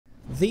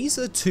These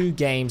are two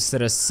games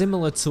that are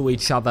similar to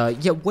each other,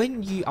 yet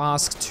when you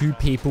ask two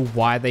people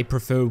why they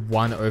prefer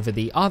one over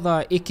the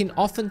other, it can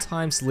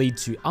oftentimes lead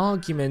to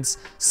arguments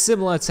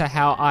similar to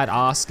how I'd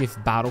ask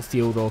if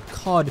Battlefield or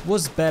COD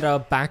was better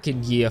back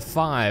in year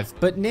 5.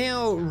 But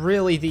now,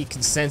 really the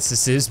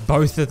consensus is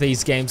both of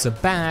these games are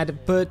bad,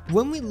 but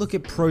when we look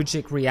at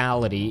Project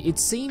Reality, it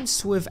seems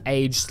to have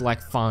aged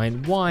like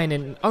fine wine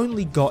and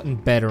only gotten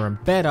better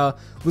and better,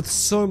 with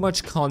so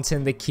much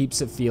content that keeps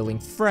it feeling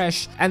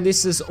fresh, and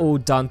this is all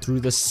done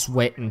through the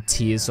sweat and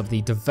tears of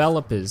the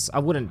developers. I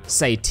wouldn't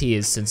say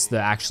tears since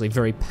they're actually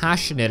very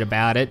passionate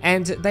about it,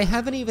 and they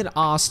haven't even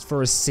asked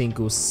for a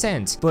single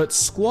cent. But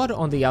Squad,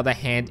 on the other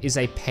hand, is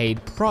a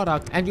paid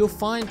product, and you'll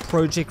find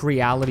Project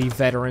Reality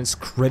veterans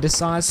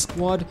criticize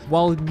Squad,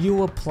 while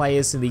newer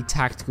players in the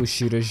tactical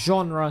shooter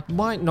genre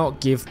might not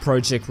give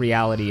Project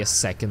Reality a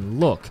second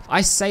look.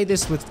 I say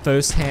this with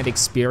first-hand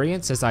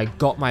experience, as I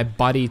got my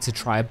buddy to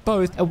try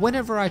both, and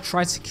whenever I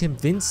try to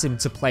convince him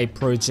to play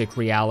Project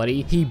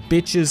Reality, he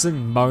bitches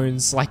and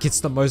moans like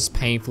it's the most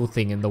painful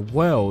thing in the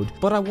world.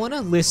 But I want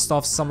to list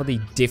off some of the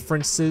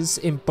differences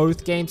in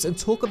both games and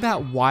talk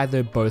about why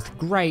they're both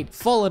great,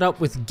 followed up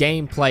with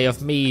gameplay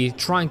of me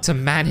trying to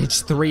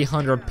manage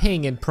 300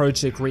 ping in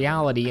Project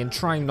Reality and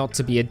trying not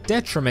to be a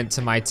detriment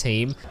to my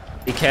team.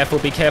 Be careful,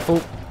 be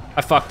careful.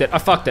 I fucked it.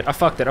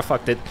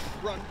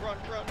 Run.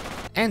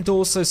 And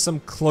also some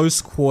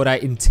close quarter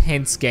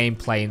intense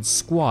gameplay in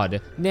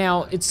Squad.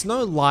 Now, it's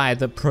no lie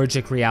that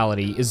Project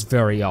Reality is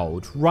very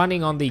old.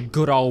 Running on the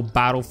good old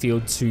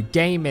Battlefield 2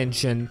 game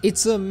engine,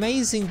 it's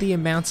amazing the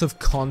amount of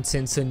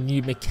content and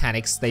new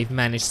mechanics they've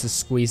managed to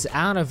squeeze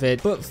out of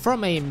it, but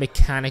from a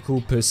mechanical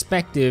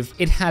perspective,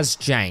 it has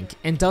jank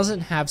and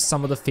doesn't have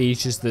some of the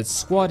features that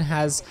Squad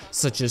has,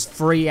 such as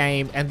free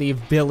aim and the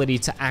ability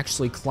to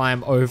actually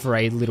climb over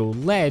a little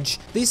ledge.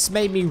 This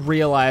made me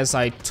realize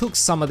I took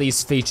some of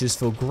these features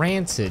for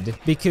granted,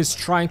 because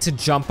trying to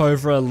jump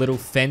over a little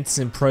fence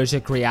in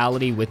Project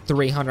Reality with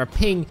 300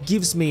 ping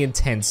gives me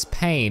intense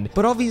pain.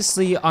 But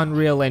obviously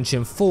Unreal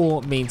Engine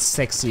 4 means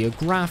sexier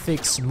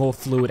graphics, more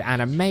fluid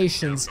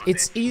animations,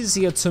 it's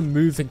easier to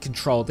move and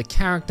control the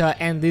character,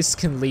 and this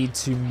can lead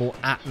to more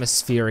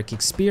atmospheric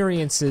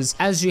experiences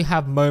as you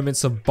have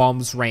moments of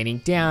bombs raining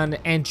down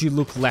and you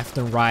look left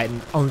and right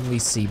and only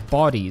see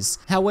bodies.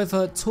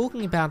 However,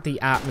 talking about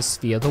the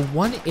atmosphere, the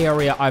one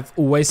area I've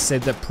always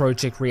said that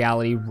Project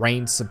Reality reigns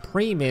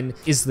supreme in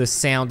is the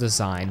sound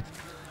design.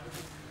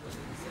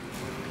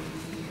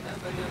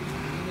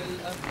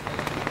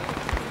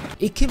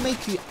 It can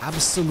make you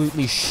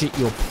absolutely shit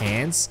your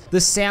pants. The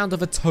sound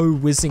of a toe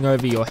whizzing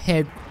over your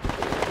head.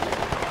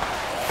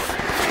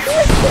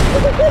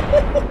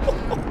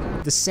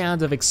 The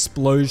sound of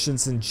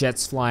explosions and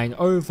jets flying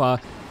over.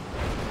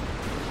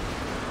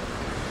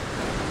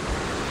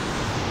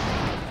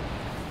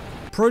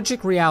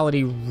 Project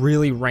Reality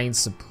really reigns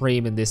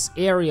supreme in this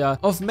area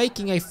of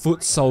making a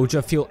foot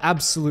soldier feel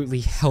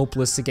absolutely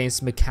helpless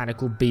against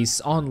mechanical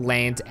beasts on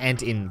land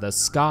and in the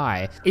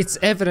sky. It's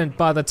evident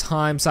by the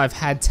times I've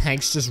had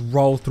tanks just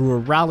roll through a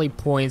rally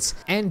point,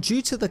 and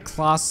due to the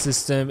class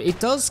system, it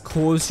does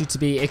cause you to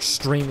be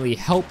extremely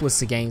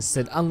helpless against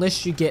it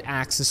unless you get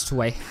access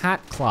to a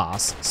hat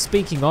class.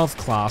 Speaking of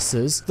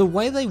classes, the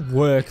way they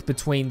work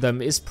between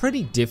them is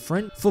pretty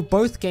different for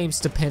both games,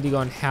 depending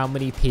on how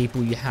many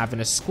people you have in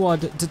a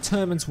squad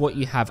determines what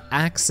you have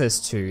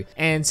access to,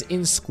 and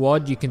in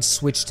Squad you can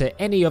switch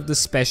to any of the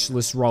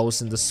specialist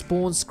roles in the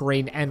spawn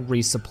screen and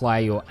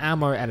resupply your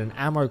ammo at an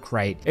ammo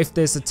crate. If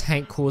there's a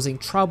tank causing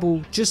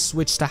trouble, just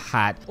switch to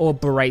hat or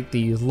berate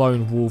the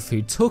lone wolf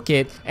who took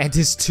it and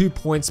is 2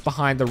 points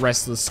behind the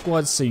rest of the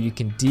squad so you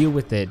can deal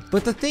with it.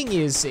 But the thing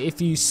is,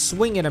 if you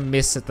swing and a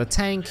miss at the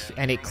tank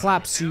and it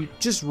claps, you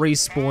just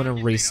respawn and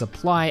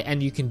resupply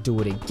and you can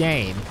do it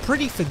again.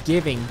 Pretty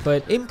forgiving,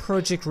 but in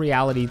Project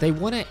Reality they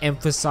want to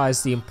emphasize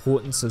the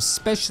importance of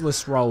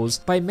specialist roles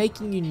by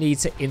making you need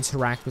to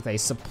interact with a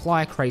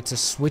supply crate to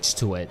switch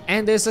to it.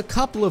 And there's a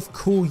couple of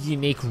cool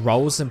unique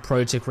roles in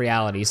Project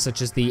Reality,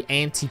 such as the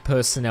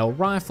anti-personnel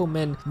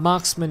rifleman,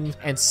 marksman,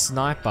 and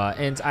sniper,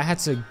 and I had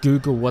to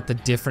Google what the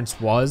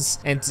difference was,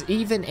 and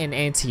even an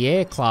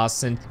anti-air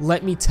class, and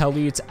let me tell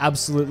you, it's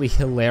absolutely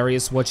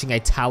hilarious watching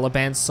a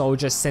Taliban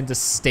soldier send a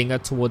stinger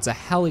towards a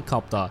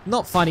helicopter.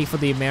 Not funny for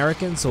the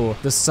Americans or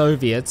the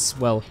Soviets,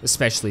 well,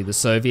 especially the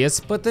Soviets.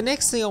 But the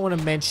next thing I want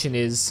to mention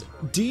is,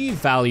 do you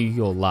value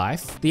your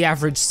life? The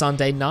average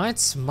Sunday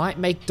nights might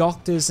make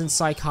doctors and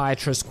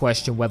psychiatrists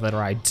question whether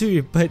I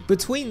do, but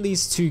between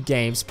these two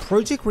games,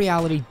 Project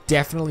Reality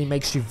definitely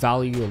makes you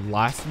value your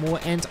life more,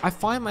 and I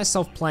find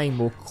myself playing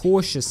more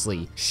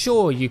cautiously.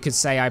 Sure, you could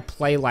say I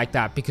play like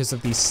that because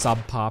of the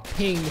subpar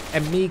ping,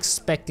 and me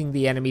expecting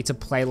the enemy to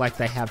play like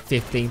they have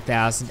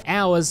 15,000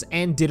 hours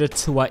and did a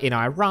tour in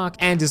Iraq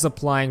and is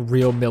applying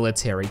real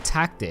military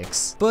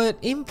tactics. But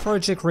in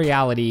Project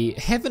Reality,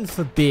 heaven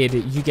forbid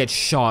you you get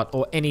shot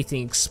or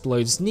anything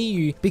explodes near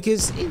you,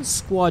 because in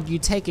squad you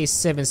take a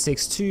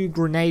 7.62,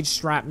 grenade,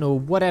 shrapnel,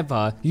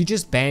 whatever, you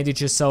just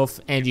bandage yourself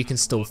and you can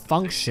still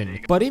function.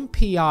 But in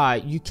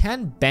PR, you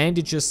can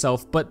bandage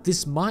yourself, but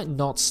this might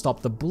not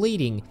stop the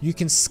bleeding. You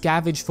can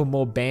scavenge for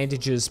more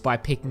bandages by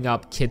picking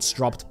up kits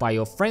dropped by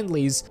your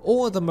friendlies,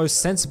 or the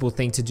most sensible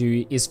thing to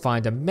do is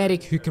find a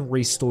medic who can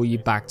restore you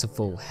back to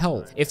full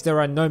health. If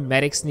there are no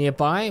medics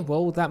nearby,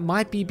 well, that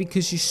might be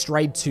because you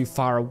strayed too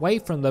far away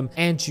from them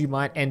and you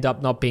might end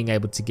up not being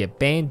able to get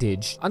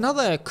bandaged.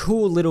 Another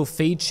cool little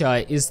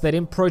feature is that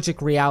in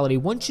Project Reality,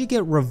 once you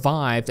get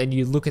revived and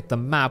you look at the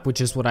map,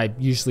 which is what I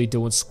usually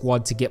do in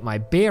squad to get my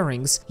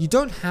bearings, you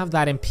don't have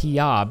that in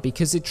PR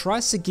because it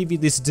tries to give you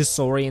this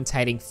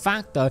disorientating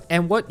factor,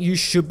 and what you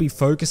should be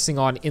focusing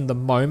on in the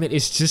moment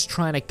is just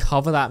trying to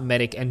cover that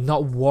medic and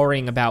not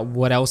worrying about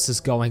what else is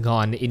going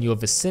on in your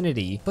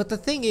vicinity. But the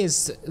thing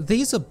is,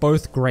 these are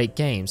both great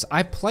games.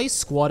 I play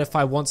squad if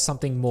I want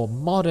something more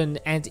modern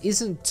and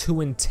isn't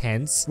too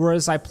intense,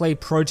 whereas I play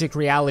Project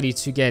Reality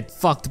to get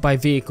fucked by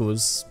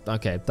vehicles.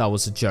 Okay, that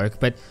was a joke,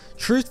 but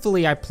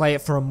truthfully, I play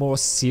it for a more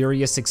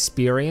serious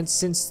experience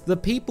since the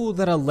people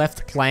that are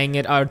left playing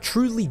it are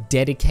truly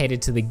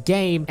dedicated to the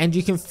game, and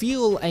you can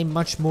feel a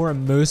much more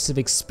immersive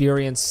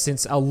experience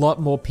since a lot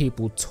more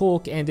people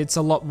talk and it's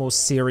a lot more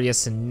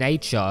serious in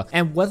nature.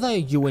 And whether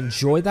you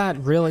enjoy that,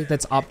 really,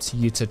 that's up to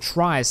you to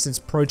try, since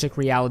Project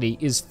Reality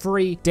is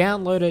free.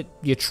 Download it,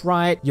 you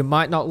try it, you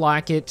might not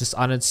like it, just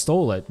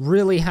uninstall it.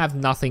 Really have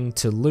nothing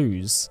to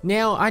lose.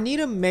 Now, I need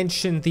to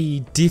mention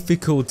the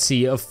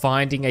difficulty of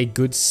finding a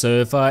good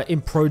server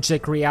in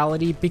Project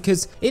Reality,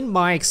 because in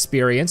my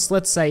experience,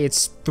 let's say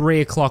it's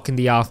 3 o'clock in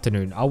the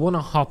afternoon, I want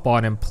to hop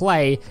on and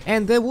play,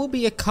 and there will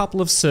be a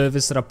couple of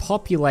servers that are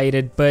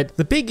populated, but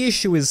the big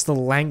issue is the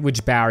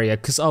language barrier,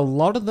 because a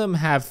lot of them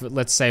have,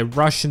 let's say,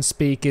 Russian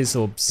speakers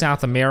or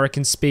South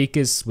American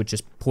speakers, which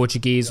is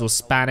Portuguese or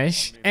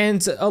Spanish,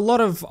 and a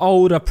lot of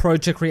older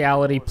Project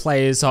Reality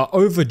players are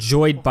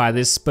overjoyed by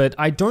this, but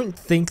I don't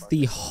think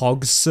the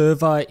HOG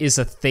server is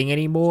a thing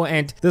anymore,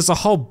 and there's a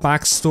whole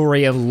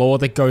backstory and lore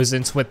that goes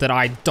into it that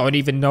I don't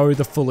even know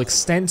the full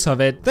extent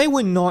of it. They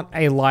were not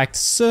a liked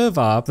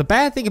server. The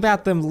bad thing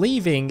about them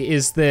leaving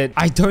is that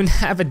I don't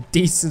have a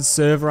decent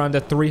server under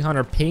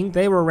 300 ping.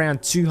 They were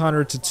around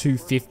 200 to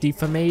 250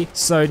 for me,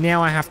 so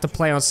now I have to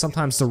play on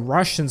sometimes the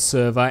Russian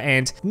server,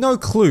 and no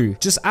clue,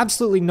 just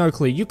absolutely no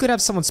clue. You could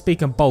have someone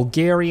speaking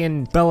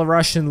Bulgarian,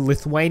 Belarusian,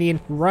 Lithuanian,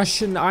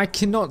 Russian. I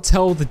cannot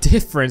tell the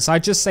difference. I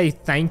just say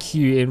thank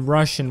you in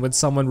Russian when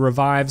someone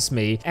revives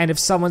me. And if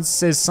someone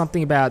says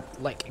something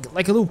about like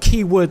a little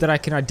keyword that I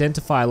can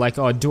identify, like,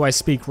 oh, do I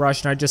speak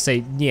Russian? I just say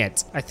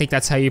niet. I think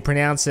that's how you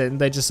pronounce it. And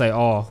they just say,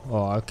 oh,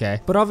 okay.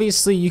 But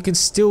obviously you can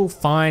still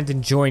find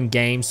and join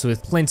games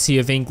with plenty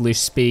of English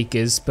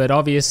speakers. But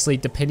obviously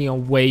depending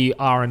on where you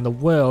are in the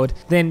world,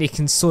 then it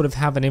can sort of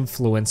have an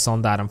influence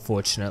on that,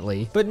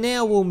 unfortunately. But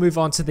now we'll move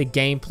on to the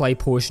gameplay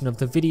portion of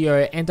the video,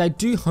 and I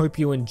do hope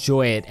you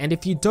enjoy it. And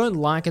if you don't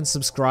like and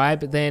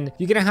subscribe, then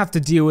you're gonna have to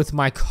deal with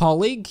my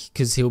colleague,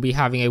 because he'll be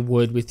having a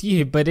word with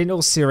you. But in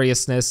all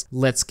seriousness,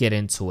 let's get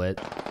into it.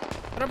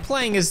 What I'm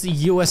playing is the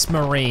US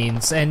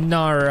Marines, and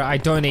no, I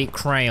don't eat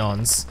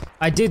crayons.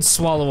 I did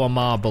swallow a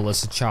marble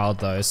as a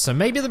child though, so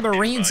maybe the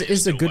Marines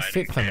is a good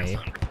fit for me.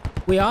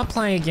 We are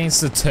playing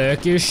against the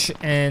Turkish,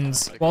 and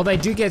while they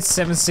do get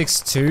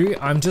 7.62,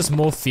 I'm just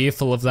more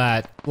fearful of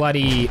that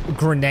bloody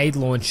grenade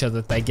launcher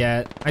that they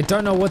get. I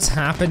don't know what's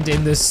happened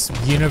in this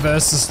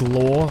universe's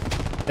lore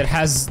that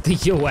has the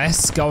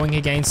US going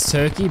against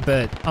Turkey,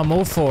 but I'm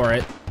all for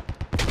it.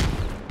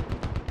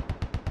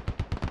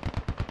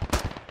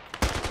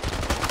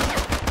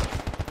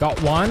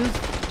 Got one,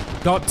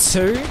 got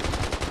two,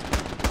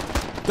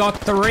 got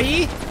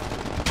three.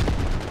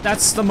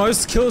 That's the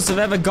most kills I've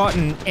ever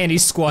gotten any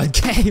squad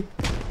game.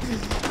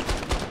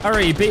 I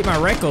already beat my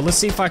record. Let's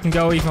see if I can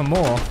go even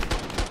more.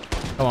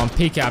 Come on,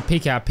 peek out,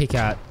 peek out, peek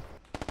out.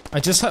 I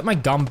just hope my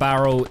gun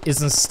barrel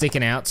isn't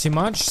sticking out too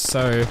much,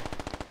 so...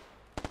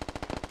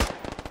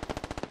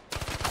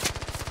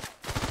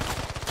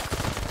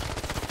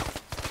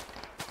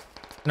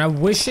 And I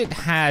wish it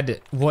had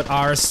what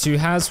RS2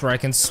 has, where I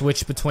can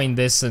switch between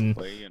this and...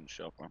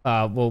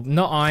 well,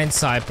 not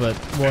Ironsight, but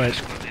what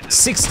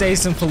 6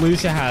 Days in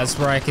Fallujah has,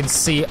 where I can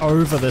see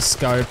over the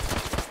scope.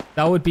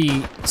 That would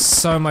be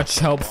so much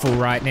helpful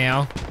right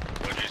now.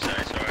 What'd you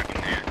say so I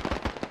can hear?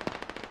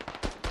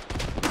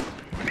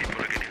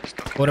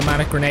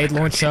 Automatic grenade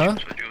launcher.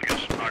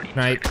 Can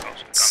I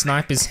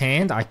snipe his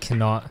hand? I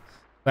cannot.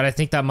 But I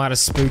think that might have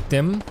spooked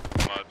him.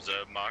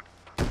 Observe, Mark.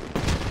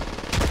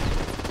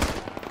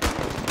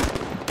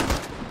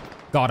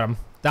 Got him.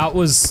 That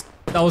was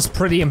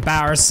pretty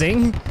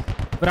embarrassing.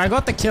 But I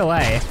got the kill,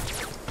 eh?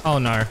 Oh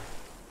no.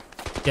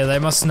 Yeah, they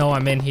must know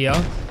I'm in here.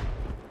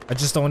 I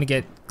just don't want to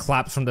get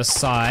clapped from the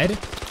side.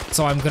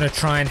 So I'm gonna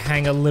try and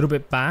hang a little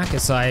bit back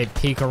as I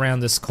peek around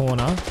this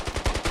corner.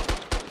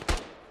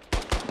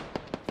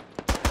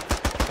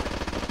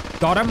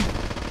 Got him.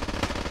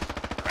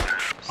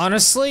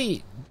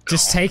 Honestly,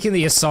 just taking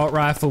the assault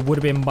rifle would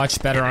have been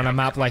much better on a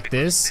map like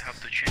this.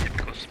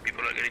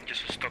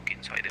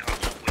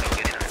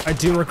 I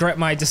do regret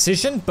my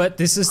decision, but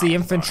this is the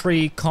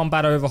infantry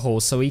combat overhaul,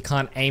 so he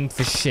can't aim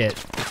for shit.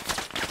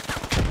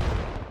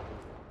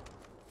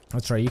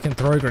 That's right, you can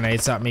throw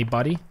grenades at me,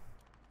 buddy.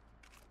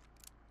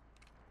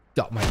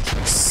 Got my...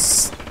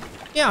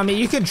 Yeah, I mean,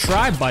 you can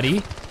try,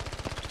 buddy.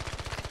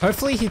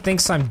 Hopefully he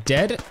thinks I'm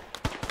dead,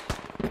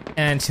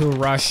 and he'll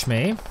rush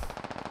me.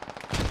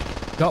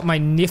 Got my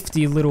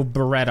nifty little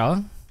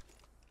Beretta.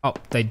 Oh,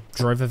 they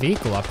drove a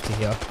vehicle up to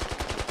here.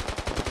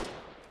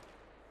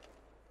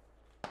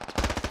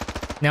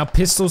 Now,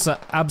 pistols are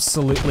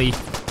absolutely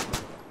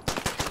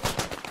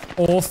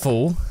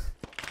awful.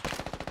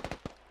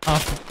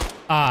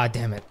 Ah,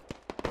 damn it.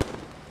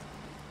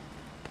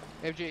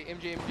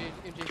 MG.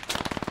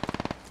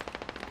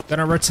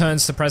 Gonna return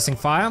suppressing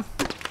fire.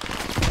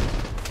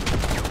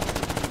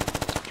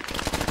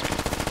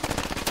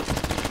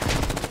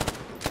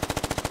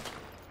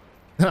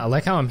 I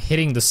like how I'm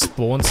hitting the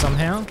spawn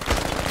somehow.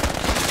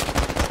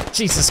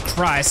 Jesus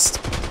Christ.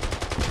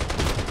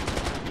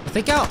 I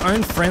think our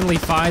own friendly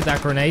fired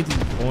that grenade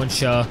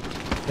launcher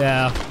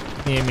there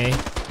near me.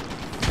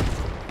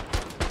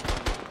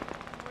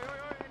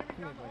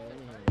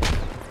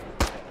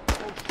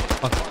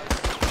 Fuck.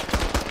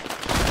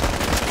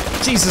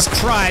 Jesus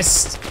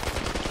Christ.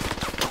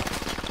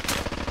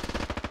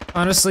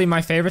 Honestly,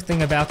 my favorite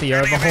thing about the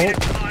overhaul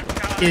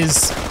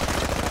is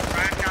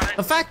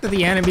the fact that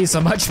the enemies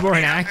are much more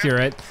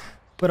inaccurate,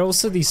 but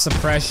also the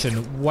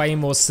suppression way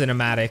more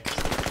cinematic.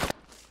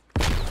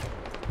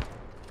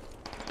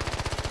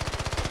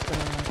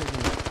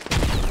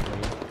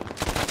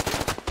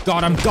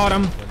 Got him, got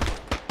him.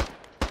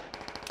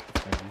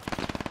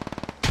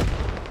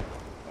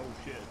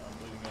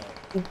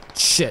 Oh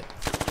shit.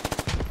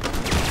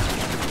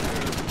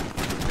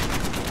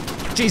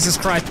 Jesus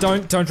Christ,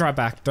 don't drive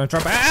back. Don't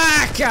drive back.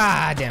 Ah,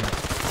 god damn it.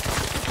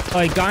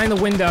 Oh, guy in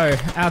the window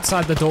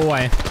outside the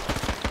doorway.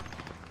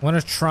 Want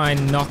to try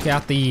and knock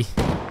out the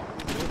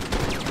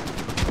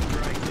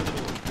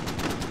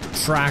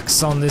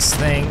tracks on this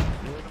thing.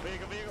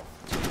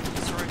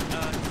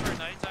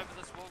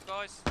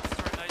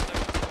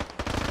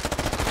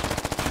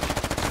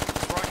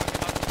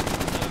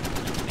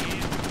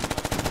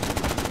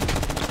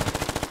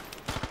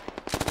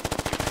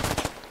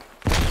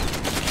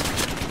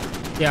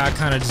 Yeah, I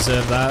kind of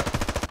deserve that.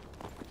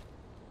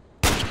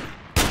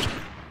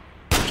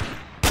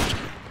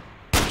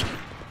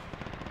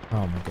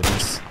 Oh my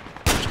goodness.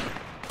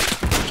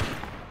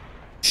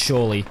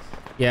 Surely.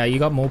 Yeah, you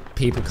got more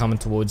people coming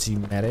towards you,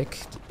 medic.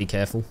 Just be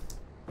careful.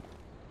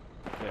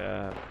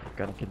 Yeah,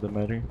 gotta keep the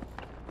medic.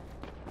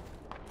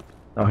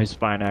 Oh, he's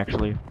fine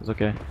actually. It's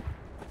okay.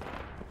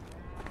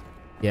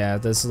 Yeah,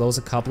 there was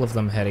a couple of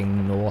them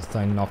heading north.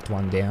 I knocked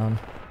one down.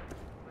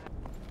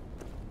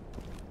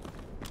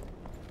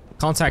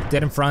 Contact,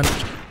 dead in front.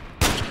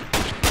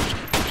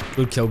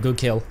 Good kill, good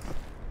kill.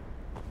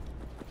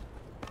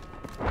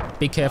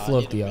 Be careful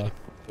of the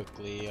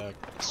quickly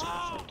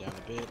slow down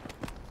a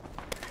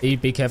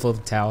bit. Be careful of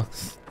the tower.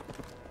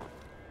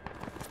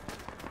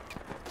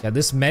 Yeah,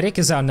 this medic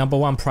is our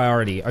 #1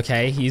 priority,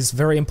 okay? He's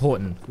very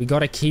important. We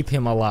gotta keep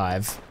him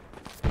alive.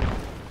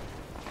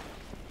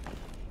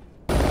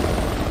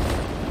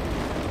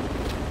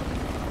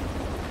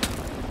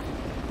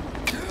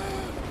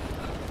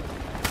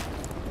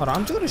 Hold on,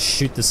 I'm just gonna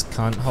shoot this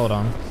cunt. Hold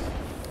on.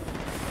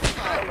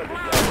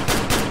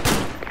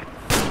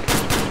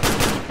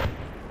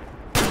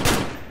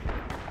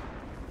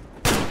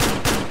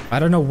 I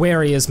don't know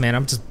where he is, man.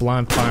 I'm just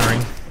blind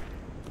firing.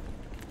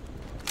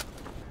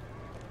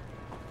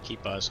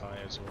 Keep us high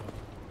as well.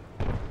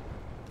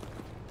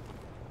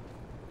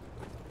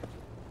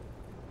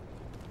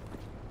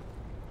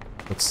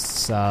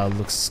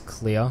 Looks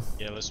clear.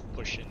 Yeah, let's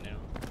push it now.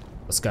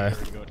 Let's go.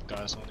 We got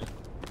guys on it.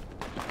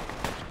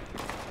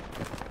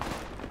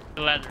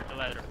 The ladder.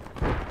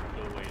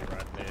 Doorway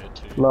right there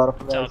too. A lot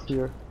of guys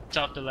here.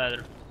 Top the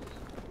ladder.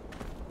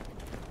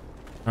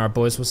 Alright,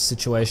 boys, what's the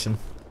situation?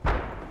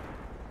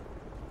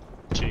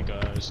 2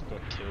 guys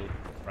got killed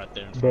right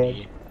there in front of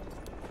you.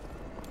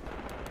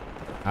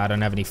 I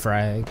don't have any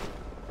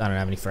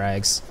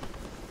frags.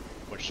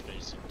 Watch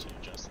spacing too,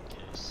 just in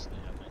case they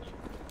have any.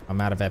 I'm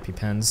out of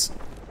EpiPens.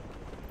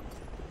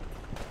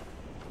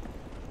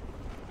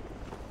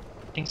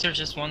 I think there's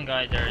just one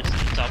guy there. It's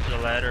the top of the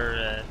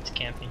ladder. It's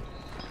camping.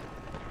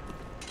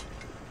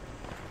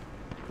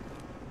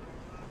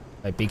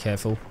 Hey, be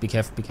careful. Be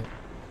careful. Be careful.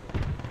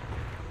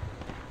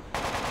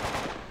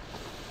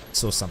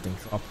 Saw something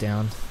drop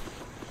down.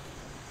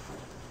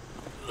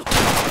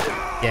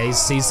 Yeah,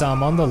 he's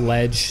on the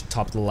ledge,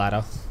 top of the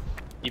ladder.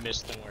 You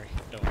missed, don't worry.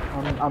 Don't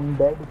worry. I'm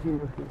dead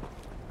here.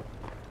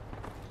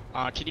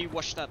 Can you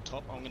watch that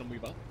top? I'm gonna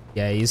move up.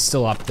 Yeah, he's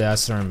still up there. I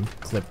saw him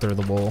clip through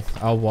the wall.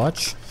 I'll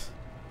watch.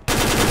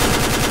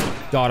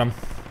 Got him.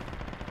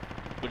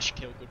 Good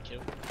kill, good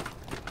kill.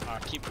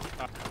 Keep.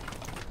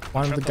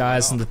 One of the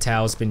guys in the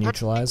tower's been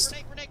neutralized.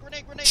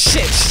 Grenade.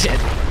 Shit!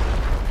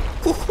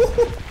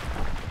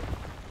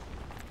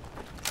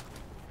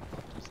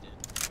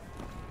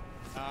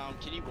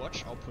 Can you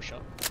watch? I'll push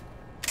up.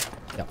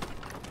 Yep.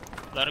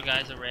 A lot of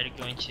guys already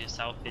going to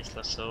southeast,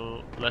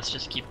 so let's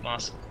just keep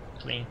Mosque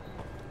clean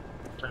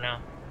for now.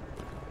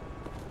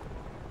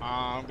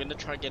 I'm gonna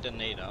try get a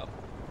nade up.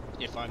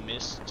 If I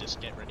miss,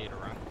 just get ready to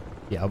run.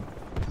 Yep.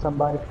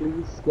 Somebody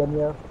please get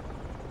me up.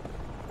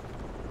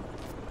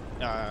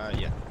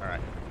 Yeah,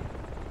 alright.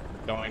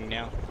 Going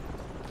now.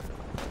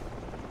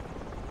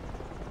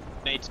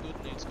 Nade's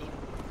good, nade's good.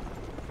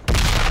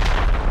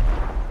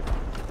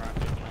 Right,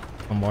 moving up.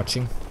 I'm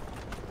watching.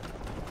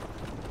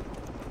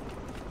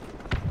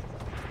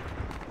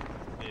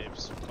 If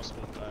it's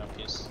possible,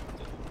 pierce.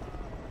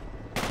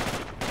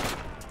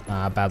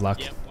 Bad luck.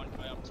 Yep, one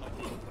guy up top.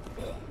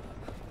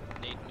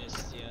 Nade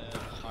missed, yeah,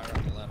 higher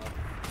up the ladder.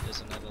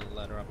 There's another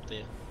ladder up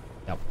there.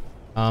 Yep.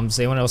 Does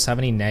anyone else have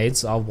any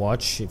nades? I'll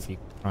watch if you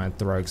try and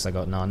throw, because I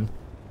got none.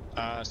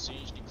 As soon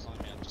as you climb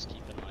out, just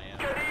keep an eye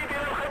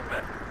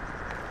out.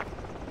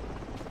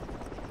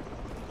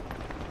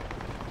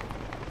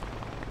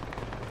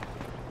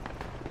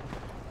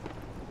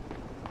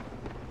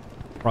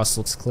 Cross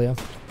looks clear.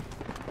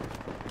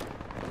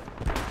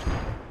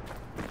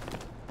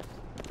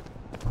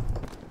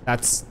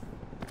 That's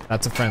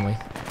a friendly.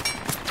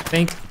 I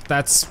think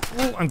that's...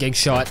 Ooh, I'm getting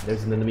shot.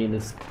 There's an enemy in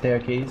the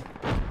staircase.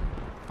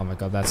 Oh my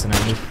god, that's an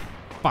enemy.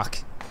 Fuck.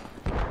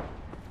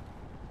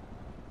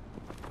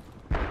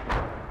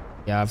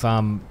 Yeah, I've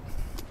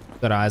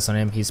got eyes on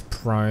him. He's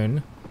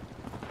prone.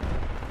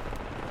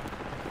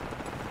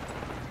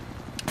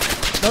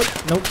 Nope,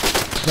 nope,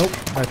 nope.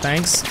 No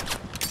thanks.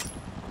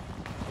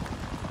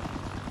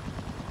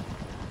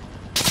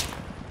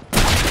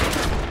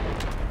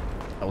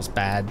 That was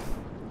bad.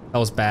 That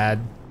was bad.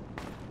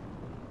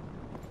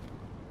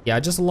 Yeah,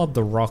 I just lobbed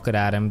the rocket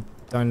at him.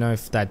 Don't know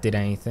if that did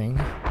anything.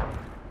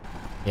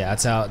 Yeah,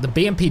 that's how... The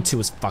BMP-2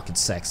 is fucking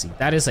sexy.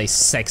 That is a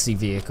sexy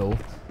vehicle.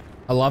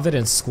 I love it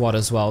in squad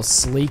as well.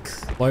 Sleek,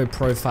 low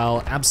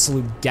profile,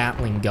 absolute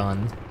Gatling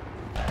gun.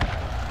 I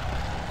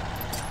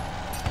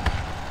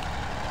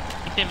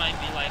think they might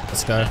be like...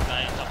 Let's go. that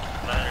guy on top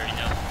of the ladder, you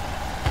know?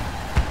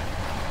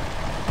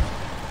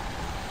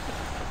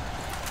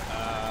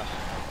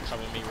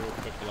 Cover me real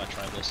quick while I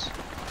try this.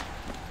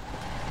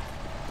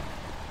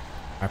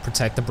 I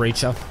protect the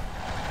breacher.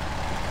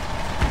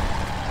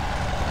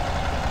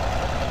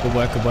 Good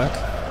work, good work.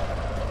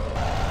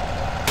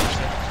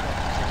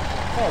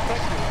 Oh,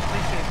 thank you.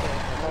 Appreciate that.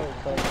 Oh,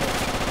 thank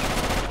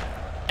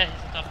Yeah,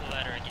 he's on top of the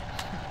ladder again.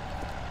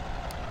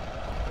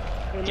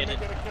 Get it.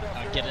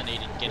 Get an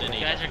Aiden. Get an You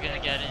guys Aiden. are gonna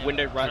get in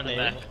Window right from the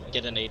there. back.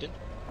 Get an Aiden.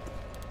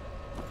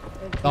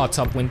 Oh,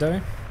 top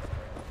window.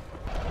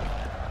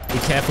 Be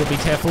careful, be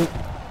careful.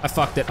 I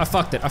fucked it, I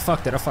fucked it, I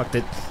fucked it, I fucked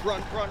it.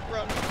 Run, run,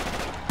 run.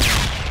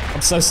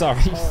 I'm so sorry.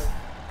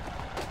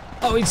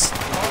 Oh, he's...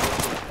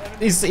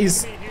 He's...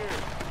 You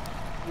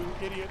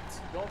idiots.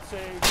 Don't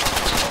say...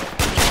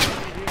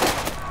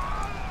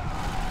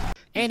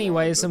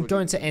 Anyways, I'm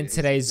going to end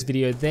today's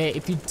video there.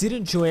 If you did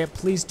enjoy it,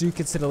 please do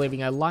consider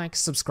leaving a like,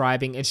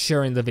 subscribing, and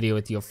sharing the video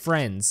with your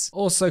friends.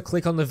 Also,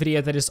 click on the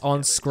video that is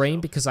on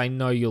screen because I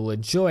know you'll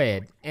enjoy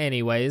it.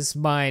 Anyways,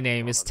 my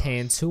name is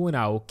Tan2 and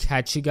I will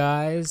catch you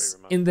guys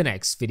in the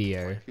next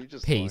video.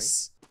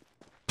 Peace.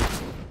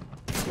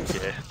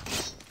 Yeah.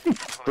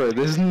 Bro,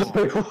 there's no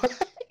way.